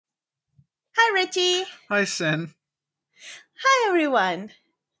Hi, Richie. Hi, Sin. Hi, everyone.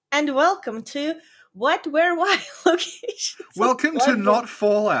 And welcome to What, Where, Why locations. Welcome to Not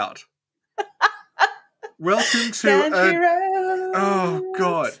Fallout. Welcome to Country roads. Oh,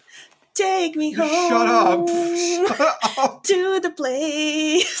 God. Take me home. Shut up. Shut up. To the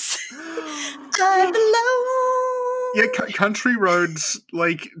place I belong. Yeah, country roads,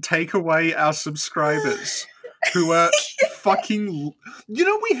 take away our subscribers who are fucking... You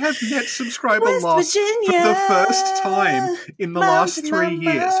know, we have net subscriber West loss Virginia, for the first time in the last 3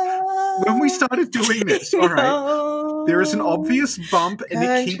 years. When we started doing this, all right, there is an obvious bump and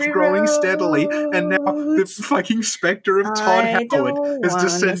it keeps growing steadily, and now the fucking spectre of Todd Howard has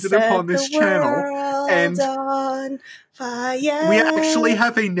descended upon this channel, and we actually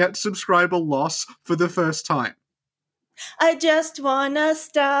have a net subscriber loss for the first time. I just wanna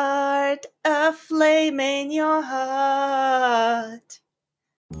start a flame in your heart.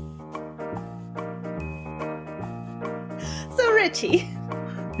 So, Richie.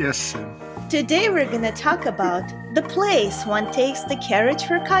 Yes, Sin. Today we're gonna talk about the place one takes the carriage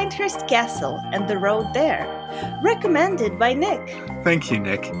for Cainhurst Castle and the road there. Recommended by Nick. Thank you,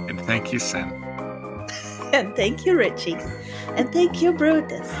 Nick, and thank you, Sin. And thank you, Richie. And thank you,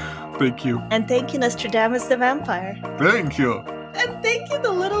 Brutus. Thank you. And thank you, Nostradamus the Vampire. Thank you. And thank you,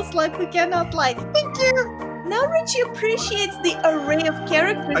 the little slug who cannot lie. Thank you. Now Richie appreciates the array of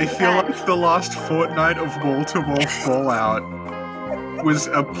characters. I feel like the last fortnight of wall-to-wall Fallout was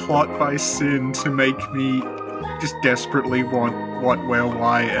a plot by Sin to make me just desperately want What, Where,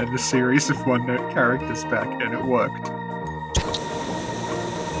 Why and a series of one-note characters back, and it worked.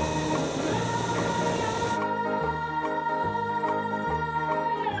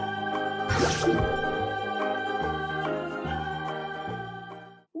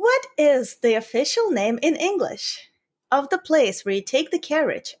 What is the official name in English of the place where you take the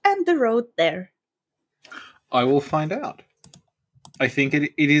carriage and the road there? I will find out. I think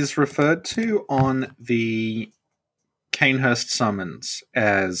it is referred to on the Cainhurst summons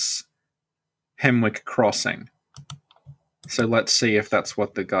as Hemwick Crossing. So let's see if that's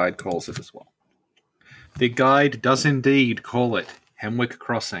what the guide calls it as well. The guide does indeed call it Hemwick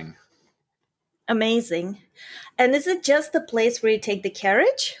Crossing. Amazing. And is it just the place where you take the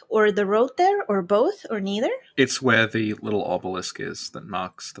carriage, or the road there, or both, or neither? It's where the little obelisk is that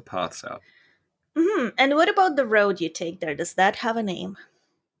marks the paths out. And what about the road you take there? Does that have a name?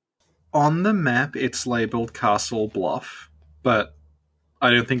 On the map, it's labeled Castle Bluff, but I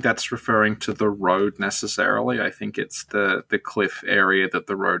don't think that's referring to the road necessarily. I think it's the cliff area that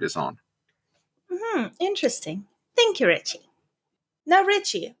the road is on. Interesting. Thank you, Richie. Now,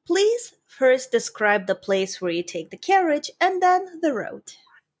 Richie, please first describe the place where you take the carriage and then the road.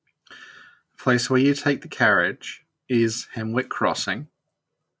 The place where you take the carriage is Hemwick Crossing.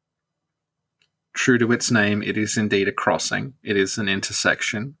 True to its name, it is indeed a crossing. It is an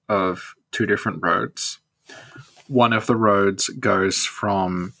intersection of two different roads. One of the roads goes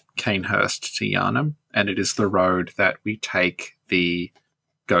from Cainhurst to Yarnham, and it is the road that we take the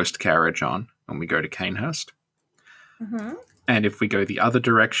ghost carriage on when we go to Cainhurst. And if we go the other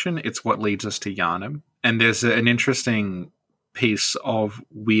direction, it's what leads us to Yarnham. And there's an interesting piece of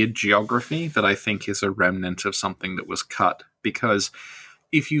weird geography that I think is a remnant of something that was cut, because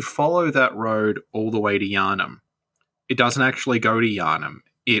if you follow that road all the way to Yarnham, it doesn't actually go to Yarnham.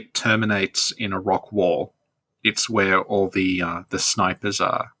 It terminates in a rock wall. It's where all the snipers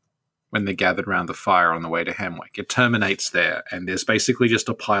are when they're gathered around the fire on the way to Hemwick. It terminates there, and there's basically just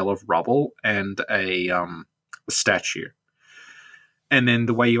a pile of rubble and a statue. And then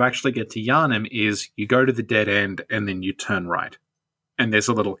the way you actually get to Yarnham is you go to the dead end and then you turn right. And there's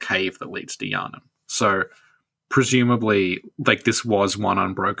a little cave that leads to Yarnham. So presumably, this was one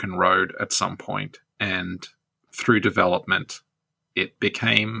unbroken road at some point, and through development, it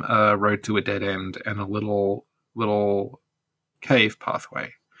became a road to a dead end and a little cave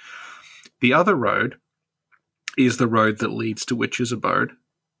pathway. The other road is the road that leads to Witch's Abode,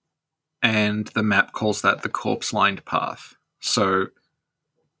 and the map calls that the corpse-lined path. So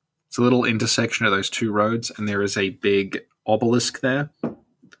it's a little intersection of those two roads, and there is a big obelisk there.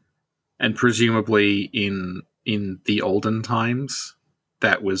 And presumably in the olden times,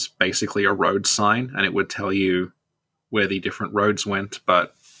 that was basically a road sign, and it would tell you where the different roads went,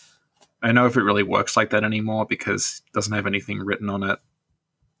 but I don't know if it really works like that anymore because it doesn't have anything written on it.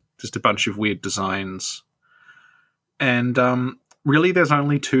 Just a bunch of weird designs. And really there's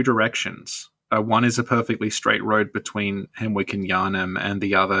only two directions. One is a perfectly straight road between Hemwick and Yarnham, and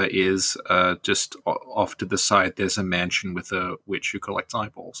the other is just off to the side there's a mansion with a witch who collects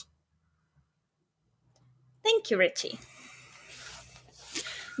eyeballs. Thank you, Richie.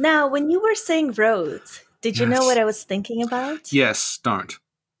 Now, when you were saying roads, did you know Yes. what I was thinking about? Yes, don't.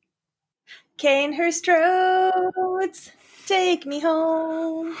 Cainhurst roads, take me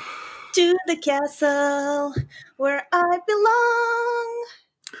home to the castle where I belong.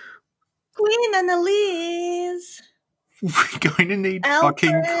 Queen Annalise, We're going to need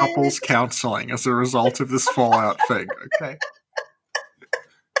fucking Alfred, couples counseling as a result of this Fallout thing, okay?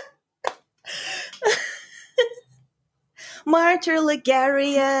 Martyr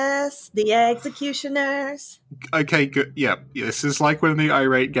Ligarius, the executioners. Okay, good. Yeah, this is like when the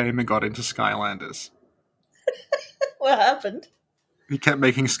irate gamer got into Skylanders. What happened? He kept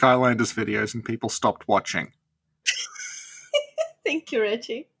making Skylanders videos and people stopped watching. Thank you,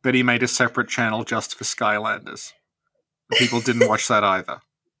 Reggie. But he made a separate channel just for Skylanders. And people didn't watch that either.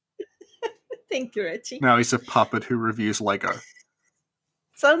 Thank you, Reggie. Now he's a puppet who reviews Lego.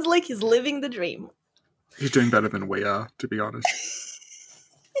 Sounds like he's living the dream. He's doing better than we are, to be honest.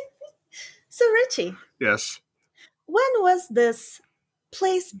 So, Richie, Yes. when was this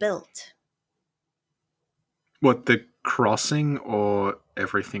place built? What, the crossing or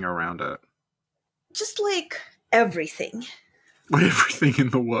everything around it? Just like everything. Like everything in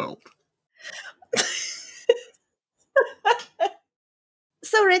the world.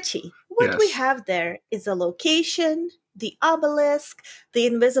 So, Richie, what we Yes. have there is a location, the obelisk, the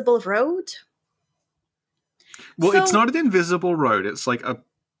invisible road. Well, it's So- not an invisible road. It's like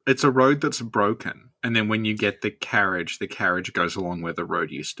it's a road that's broken. And then when you get the carriage goes along where the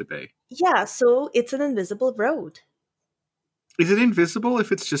road used to be. Yeah, so it's an invisible road. Is it invisible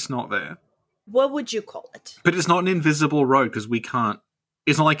if it's just not there? What would you call it? But it's not an invisible road because we can't.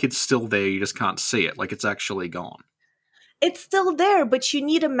 It's not like it's still there, you just can't see it. Like it's actually gone. It's still there, but you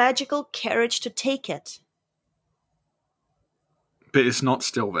need a magical carriage to take it. But it's not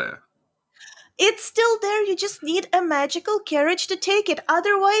still there. It's still there, you just need a magical carriage to take it.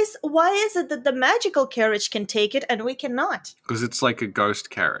 Otherwise, why is it that the magical carriage can take it and we cannot? Because it's like a ghost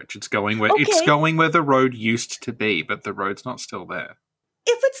carriage. It's going where Okay. it's going where the road used to be, but the road's not still there.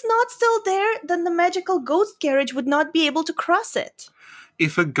 If it's not still there, then the magical ghost carriage would not be able to cross it.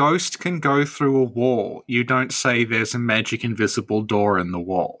 If a ghost can go through a wall, you don't say there's a magic invisible door in the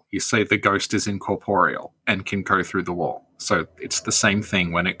wall. You say the ghost is incorporeal and can go through the wall. So it's the same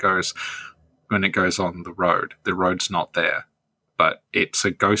thing when it goes on the road. The road's not there, but it's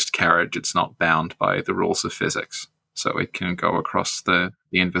a ghost carriage. It's not bound by the rules of physics, so it can go across the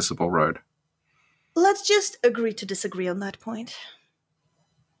invisible road. Let's just agree to disagree on that point.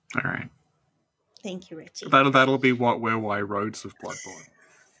 All right, Thank you, Richie. that'll be what, where, why roads of Bloodborne.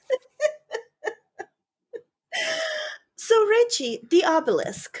 So, Richie, the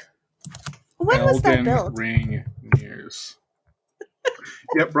obelisk. When was that built? Ring news.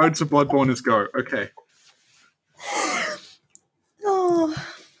 Yep, roads of Bloodborne is go. Okay. Oh,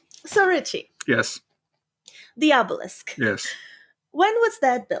 so Richie, Yes. the obelisk. Yes. When was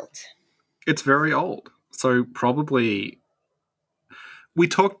that built? It's very old. So probably we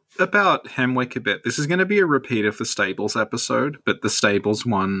talked about Hemwick a bit. This is going to be a repeat of the Stables episode, but the Stables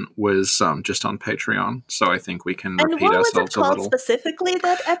one was just on Patreon, so I think we can And repeat what was it ourselves a called little. specifically,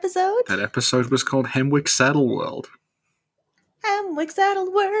 that episode? That episode was called Hemwick Saddle World. Hemwick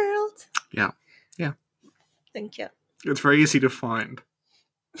Charnel World. Yeah. Thank you. It's very easy to find.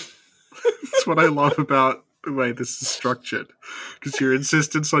 That's what I love about the way this is structured, because your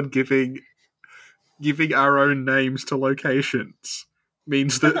insistence on giving our own names to locations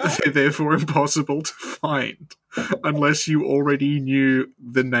means that they're therefore impossible to find unless you already knew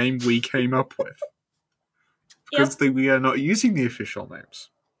the name we came up with, because we are not using the official names.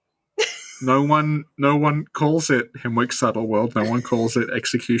 No one calls it Hemwick Saddle World. No one calls it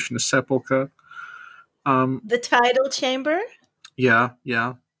Executioner's Sepulchre. The Tidal Chamber? Yeah.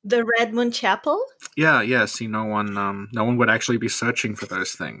 The Red Moon Chapel? Yeah. See, no one would actually be searching for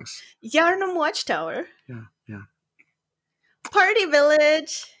those things. Yarnum Watchtower? Yeah. Party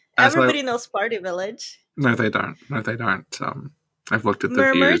Village? As Everybody knows Party Village. No, they don't. I've looked at the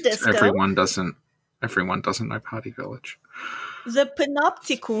Murmur views. Disco? Everyone doesn't know Party Village. The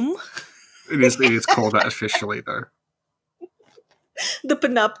Panopticum? It is called that officially, though. The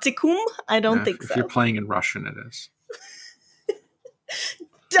Panopticum? I don't think if so. you're playing in Russian, it is.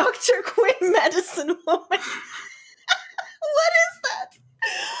 Dr. Quinn Medicine Woman. What is that?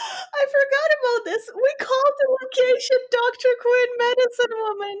 I forgot about this. We called the location Dr. Quinn Medicine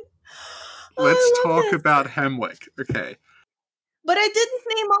Woman. Oh, Let's I love talk this. about Hemwick. Okay. But I didn't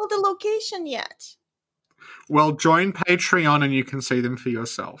name all the location yet. Well, join Patreon and you can see them for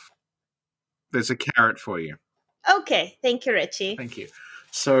yourself. There's a carrot for you. Okay, thank you, Richie. Thank you.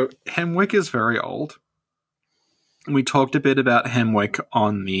 So, Hemwick is very old. we talked a bit about Hemwick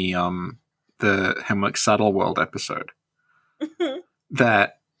on the Hemwick Saddleworld episode.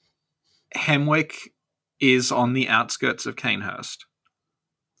 That Hemwick is on the outskirts of Cainhurst.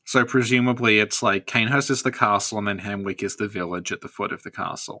 So presumably it's like Cainhurst is the castle and then Hemwick is the village at the foot of the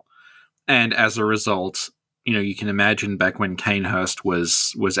castle. And as a result, you can imagine back when Cainhurst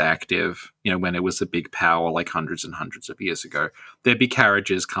was active, when it was a big power like hundreds and hundreds of years ago, there'd be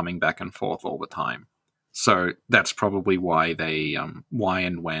carriages coming back and forth all the time. So that's probably why why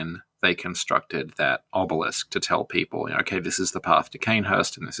and when they constructed that obelisk to tell people, okay, this is the path to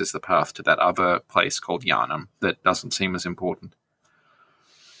Cainhurst and this is the path to that other place called Yharnam that doesn't seem as important.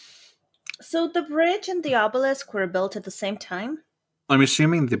 So the bridge and the obelisk were built at the same time? I'm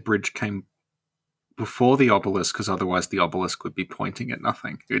assuming the bridge came before the obelisk, because otherwise the obelisk would be pointing at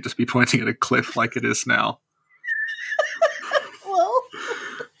nothing. It would just be pointing at a cliff like it is now. Well...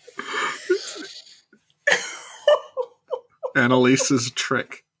 Annalise's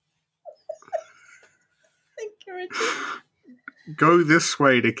trick. Thank you, Richie. Go this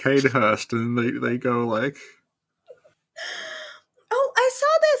way to Cainhurst, and they go like... Oh, I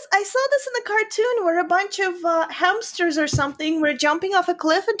saw this in the cartoon where a bunch of hamsters or something were jumping off a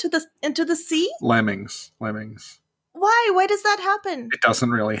cliff into the sea. Lemmings. Why? Why does that happen? It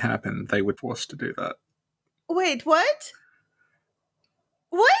doesn't really happen. They were forced to do that. Wait, what?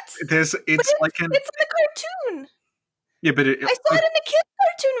 What? It's in the cartoon. Yeah, but I saw it in the kid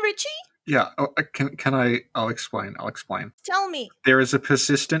cartoon, Richie. Yeah, can I? I'll explain. Tell me. There is a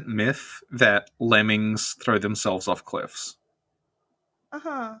persistent myth that lemmings throw themselves off cliffs.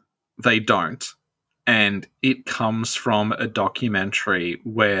 Uh-huh. They don't. And it comes from a documentary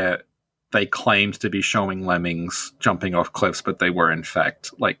where they claimed to be showing lemmings jumping off cliffs, but they were in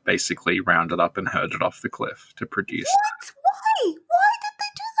fact, basically rounded up and herded off the cliff to produce. What? Why? Why did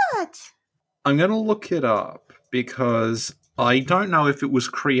they do that? I'm going to look it up because I don't know if it was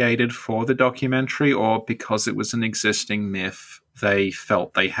created for the documentary or because it was an existing myth. They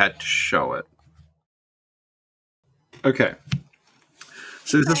felt they had to show it. Okay.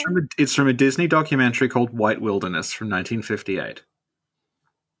 So this is from a Disney documentary called White Wilderness from 1958.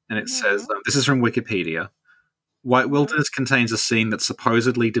 And it says, this is from Wikipedia, White Wilderness contains a scene that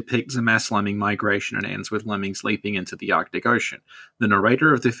supposedly depicts a mass lemming migration and ends with lemmings leaping into the Arctic Ocean. The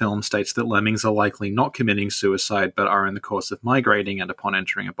narrator of the film states that lemmings are likely not committing suicide, but are in the course of migrating and upon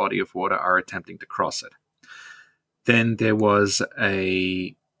entering a body of water are attempting to cross it. Then there was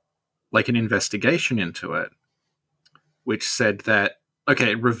an investigation into it, which said that,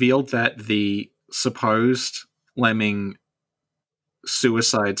 it revealed that the supposed lemming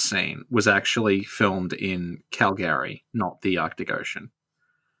suicide scene was actually filmed in Calgary, not the Arctic Ocean.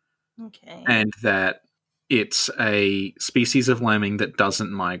 Okay. And that it's a species of lemming that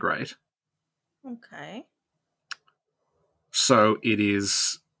doesn't migrate. Okay. So it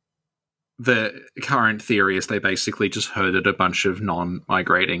is... The current theory is they basically just herded a bunch of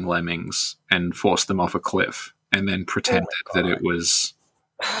non-migrating lemmings and forced them off a cliff and then pretended that it was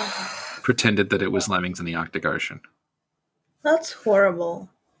lemmings in the Arctic Ocean. That's horrible.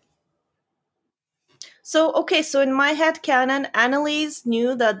 So in my head canon, Annalise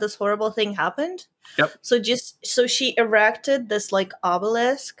knew that this horrible thing happened. Yep. So she erected this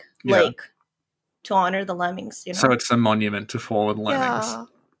obelisk, to honor the lemmings, So it's a monument to fallen lemmings. Yeah.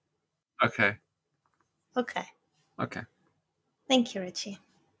 Okay. Thank you, Richie.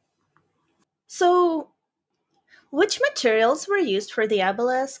 So, which materials were used for the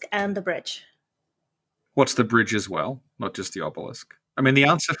obelisk and the bridge? What's the bridge as well, not just the obelisk? I mean, the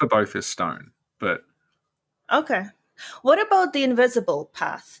answer for both is stone, but... Okay. What about the invisible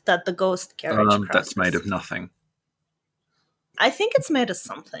path that the ghost carriage crosses? That's made of nothing. I think it's made of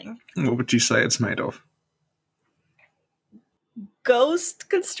something. What would you say it's made of? Ghost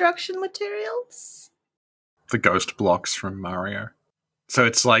construction materials? The ghost blocks from Mario. So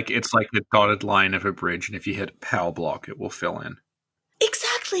it's like the dotted line of a bridge, and if you hit a power block, it will fill in.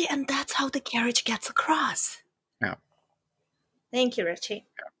 Exactly, and that's how the carriage gets across. Yeah. Thank you, Richie.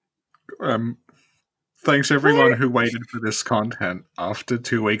 Thanks everyone who waited for this content after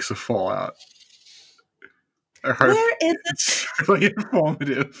 2 weeks of Fallout. I hope it's really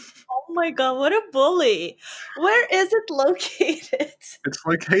informative. Oh my god, what a bully. Where is it located? It's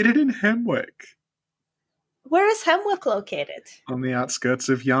located in Hemwick. Where is Hemwick located? On the outskirts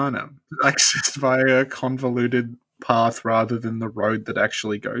of Yharnam. Accessed via a convoluted path rather than the road that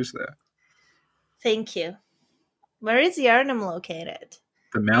actually goes there. Thank you. Where is Yharnam located?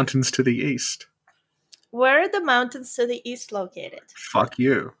 The mountains to the east. Where are the mountains to the east located? Fuck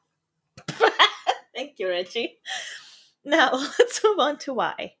you. Thank you, Reggie. Now, let's move on to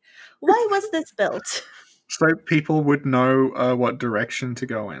why. Why was this built? So people would know what direction to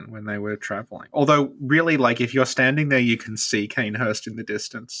go in when they were traveling. Although, really, like, if you're standing there, you can see Cainhurst in the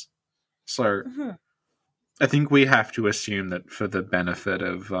distance. So Mhm. I think we have to assume that for the benefit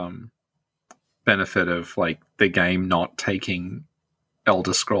of like the game not taking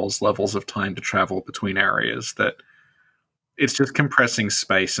Elder Scrolls levels of time to travel between areas, that it's just compressing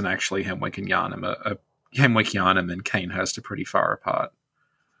space, and actually Hemwick and Cainhurst are pretty far apart.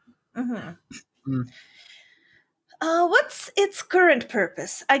 Mhm. Mm. What's its current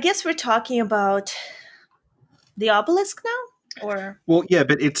purpose? I guess we're talking about the obelisk now, or Well, yeah,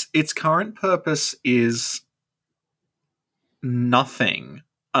 but its current purpose is nothing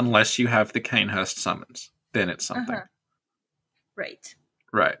unless you have the Cainhurst summons. Then it's something. Right.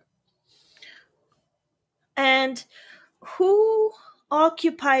 Right. And who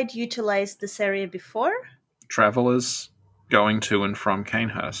utilized this area before? Travelers going to and from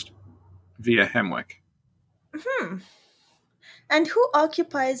Cainhurst via Hemwick. And who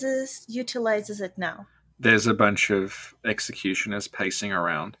utilizes it now? There's a bunch of executioners pacing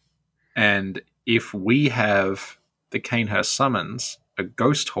around. And if we have the Cainhurst summons, a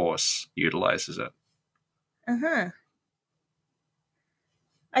ghost horse utilizes it.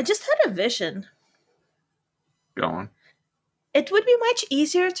 I just had a vision. Go on. It would be much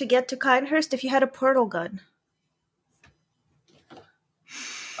easier to get to Cainhurst if you had a portal gun.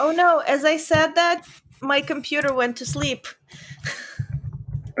 Oh no, as I said that, my computer went to sleep.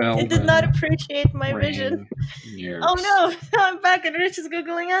 It did not appreciate my vision. Years. Oh no, I'm back and Rich is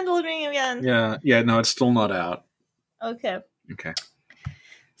Googling Handling again. Yeah, no, it's still not out. Okay. Okay.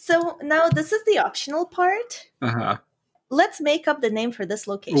 So now this is the optional part. Uh-huh. Let's make up the name for this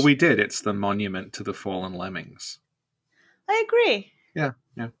location. Well, we did. It's the Monument to the Fallen Lemmings. I agree. Yeah.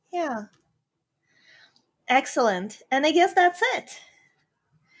 Excellent. And I guess that's it.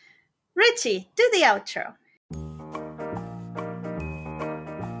 Richie, do the outro.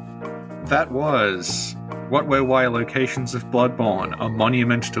 That was What Where Why Locations of Bloodborne, a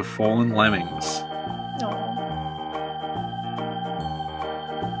Monument to Fallen Lemmings.